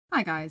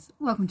Hi guys,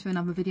 welcome to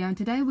another video, and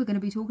today we're going to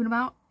be talking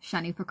about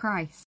Shanny for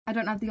Christ. I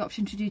don't have the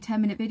option to do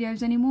 10-minute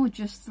videos anymore,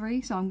 just 3,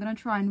 so I'm going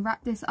to try and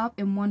wrap this up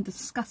in one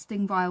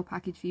disgusting vile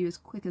package for you as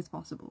quick as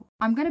possible.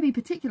 I'm going to be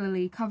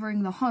particularly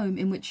covering the home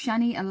in which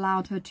Shanny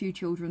allowed her 2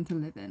 children to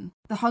live in.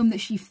 The home that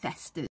she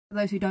festered. For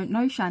those who don't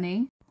know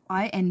Shanny,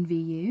 I envy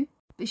you.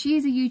 But she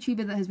is a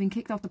YouTuber that has been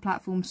kicked off the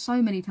platform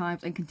so many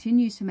times and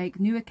continues to make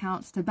new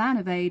accounts to ban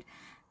evade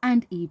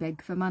and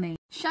e-beg for money.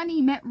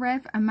 Shanny met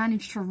Rev and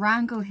managed to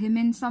wrangle him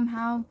in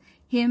somehow.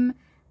 Him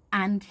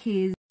and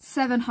his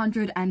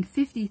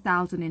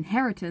 750,000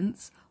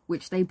 inheritance,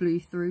 which they blew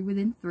through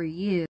within 3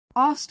 years.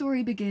 Our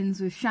story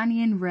begins with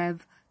Shanny and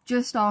Rev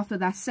just after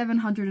that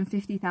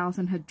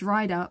 750,000 had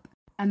dried up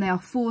and they are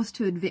forced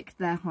to evict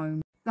their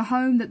home. The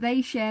home that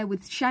they share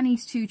with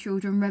Shanny's 2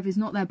 children. Rev is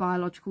not their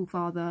biological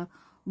father,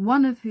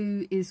 one of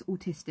who is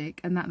autistic,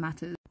 and that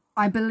matters.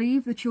 I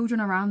believe the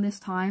children around this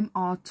time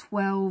are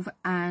 12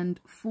 and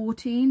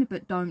 14,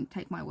 but don't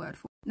take my word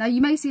for it. Now,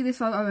 you may see this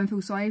photo and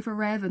feel sorry for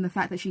Rev and the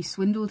fact that she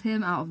swindled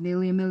him out of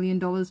nearly $1 million,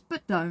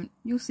 but don't.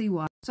 You'll see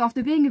why. So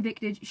after being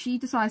evicted, she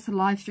decides to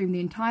live stream the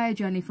entire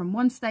journey from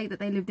one state that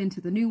they lived in to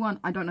the new one.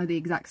 I don't know the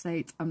exact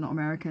states. I'm not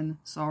American.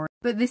 Sorry.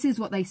 But this is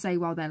what they say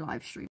while they're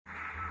live streaming.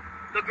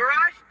 The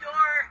garage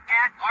door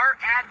at our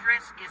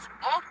address is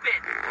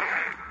open.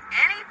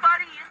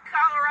 Anybody in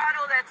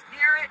Colorado that's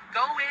near it,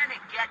 go in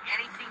and get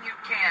anything you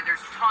can. There's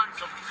tons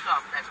of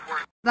stuff that's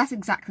worth it. That's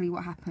exactly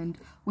what happened.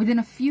 Within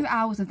a few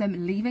hours of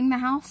them leaving the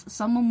house,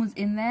 someone was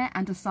in there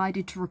and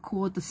decided to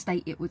record the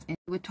state it was in.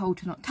 They were told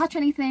to not touch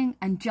anything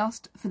and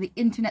just for the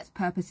internet's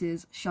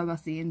purposes, show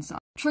us the inside.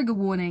 Trigger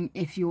warning: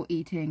 if you're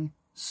eating,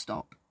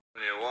 stop.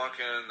 When you walk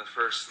in, the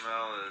first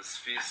smell is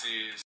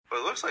feces, but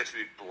it looks like to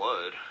be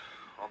blood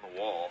on the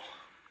wall.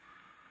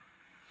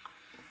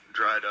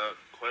 Dried up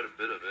quite a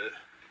bit of it.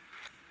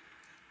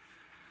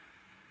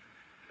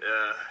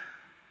 Yeah,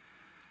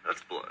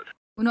 that's blood.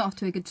 We're not off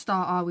to a good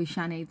start, are we,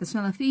 Shanny? The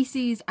smell of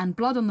feces and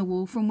blood on the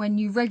wall from when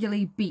you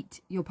regularly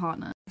beat your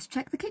partner. Let's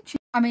check the kitchen.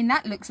 I mean,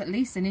 that looks at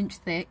least an inch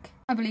thick.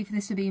 I believe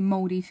this to be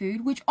mouldy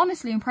food, which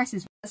honestly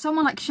impresses me.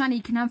 Someone like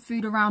Shanny can have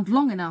food around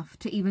long enough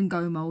to even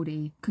go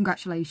mouldy.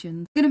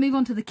 Congratulations. We're going to move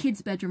on to the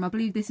kids' bedroom. I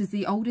believe this is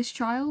the oldest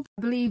child.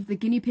 I believe the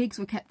guinea pigs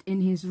were kept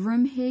in his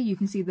room here. You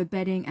can see the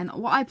bedding and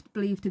what I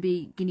believe to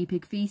be guinea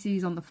pig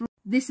feces on the floor.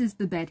 This is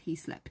the bed he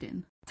slept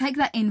in. Take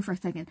that in for a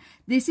second.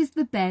 This is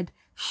the bed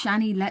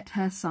Shanny let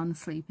her son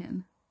sleep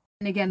in.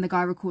 And again, the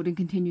guy recording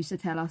continues to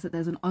tell us that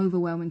there's an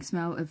overwhelming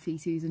smell of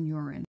feces and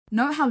urine.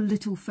 Note how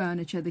little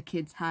furniture the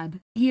kids had.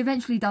 He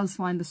eventually does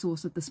find the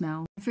source of the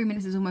smell. 3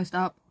 minutes is almost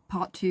up.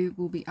 Part 2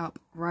 will be up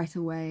right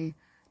away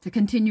to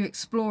continue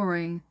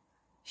exploring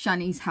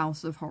Shanny's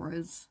house of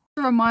horrors.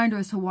 A reminder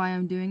as to why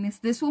I'm doing this.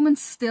 This woman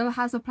still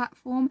has a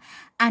platform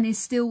and is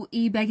still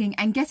e-begging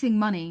and getting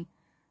money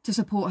to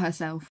support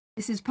herself.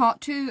 This is part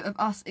 2 of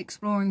us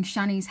exploring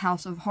Shanny's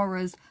house of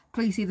horrors.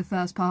 Please see the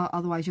first part,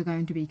 otherwise you're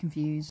going to be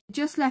confused.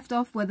 Just left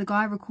off where the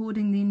guy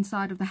recording the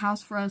inside of the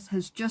house for us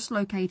has just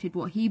located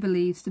what he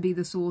believes to be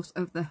the source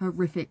of the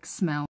horrific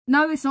smell.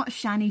 No, it's not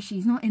Shanny,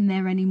 she's not in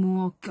there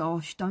anymore.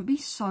 Gosh, don't be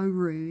so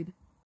rude.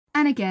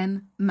 And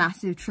again,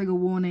 massive trigger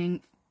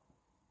warning.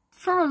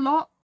 For a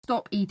lot,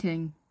 stop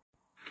eating.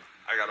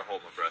 I gotta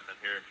hold my breath in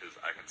here because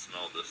I can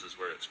smell this is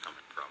where it's coming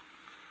from.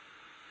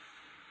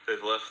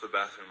 They've left the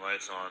bathroom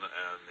lights on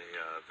and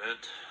the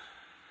vent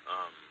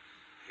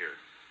here.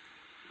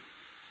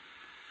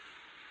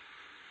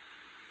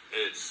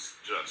 It's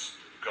just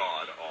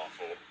god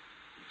awful.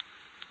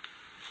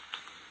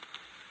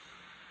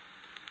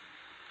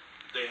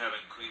 They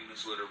haven't cleaned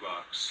this litter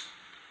box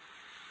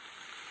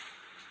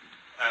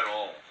at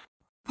all.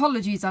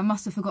 Apologies, I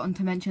must have forgotten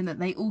to mention that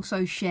they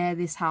also share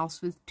this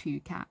house with 2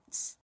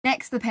 cats.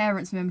 Next, the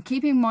parents' room.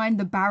 Keep in mind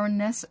the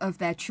barrenness of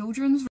their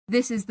children's.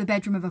 This is the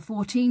bedroom of a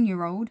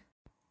 14-year-old.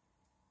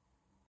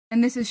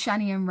 And this is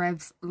Shanny and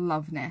Rev's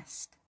love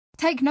nest.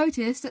 Take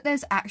notice that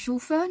there's actual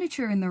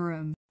furniture in the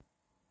room.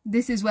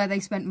 This is where they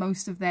spent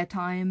most of their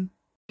time.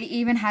 They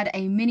even had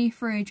a mini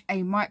fridge,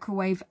 a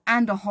microwave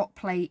and a hot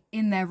plate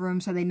in their room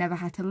so they never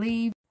had to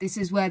leave. This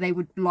is where they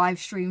would live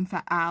stream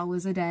for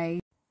hours a day.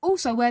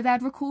 Also where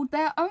they'd record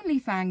their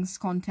OnlyFans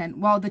content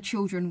while the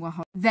children were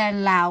home. Their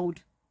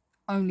loud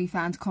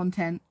OnlyFans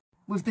content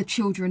with the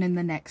children in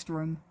the next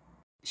room.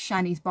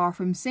 Shanny's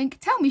bathroom sink.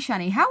 Tell me,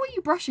 Shanny, how are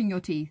you brushing your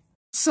teeth?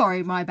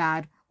 Sorry, my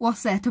bad.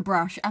 What's there to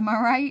brush, am I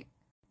right?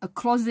 A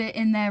closet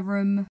in their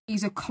room.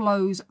 These are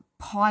clothes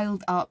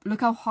piled up.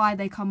 Look how high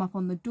they come up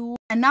on the door.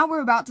 And now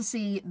we're about to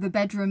see the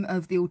bedroom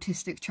of the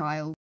autistic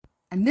child.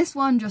 And this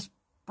one just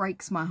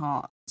breaks my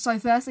heart. So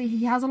firstly,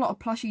 he has a lot of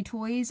plushy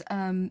toys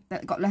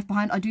that got left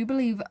behind. I do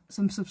believe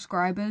some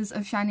subscribers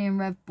of Shanny and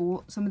Rev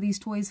bought some of these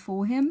toys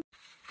for him.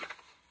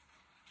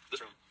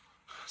 This room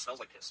smells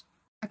like piss.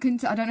 I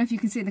don't know if you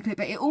can see in the clip,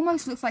 but it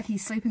almost looks like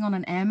he's sleeping on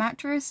an air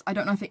mattress. I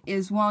don't know if it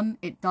is one.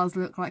 It does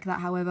look like that,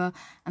 however.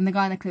 And the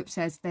guy in the clip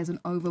says there's an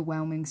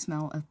overwhelming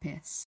smell of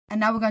piss. And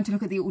now we're going to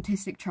look at the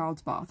autistic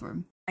child's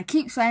bathroom. I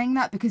keep saying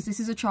that because this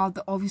is a child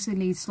that obviously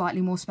needs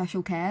slightly more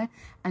special care,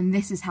 and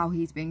this is how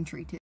he's being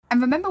treated.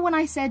 And remember when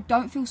I said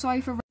don't feel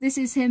sorry for... This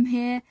is him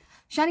here.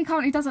 Shanny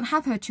currently doesn't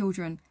have her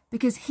children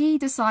because he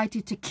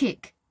decided to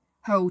kick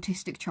her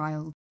autistic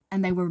child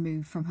and they were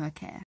removed from her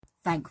care.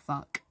 Thank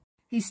fuck.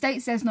 He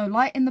states there's no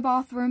light in the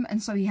bathroom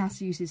and so he has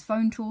to use his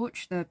phone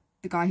torch, the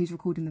guy who's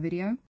recording the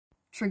video.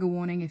 Trigger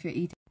warning if you're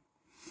eating.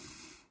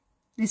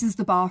 This is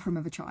the bathroom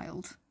of a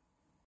child.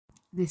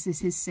 This is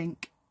his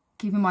sink.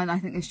 Keep in mind, I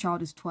think this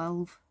child is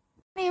 12.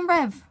 Shanny and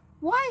Rev,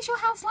 why is your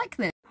house like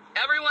this?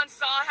 Everyone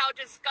saw how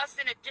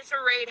disgusting a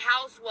disarrayed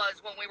house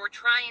was when we were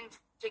trying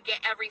to get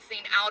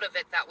everything out of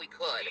it that we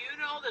could. Do you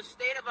know the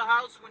state of a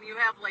house when you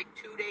have like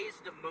 2 days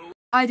to move?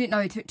 I didn't know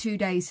it took 2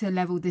 days to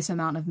level this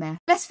amount of mess.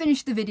 Let's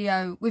finish the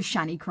video with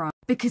Shanny crying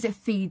because it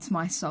feeds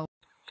my soul.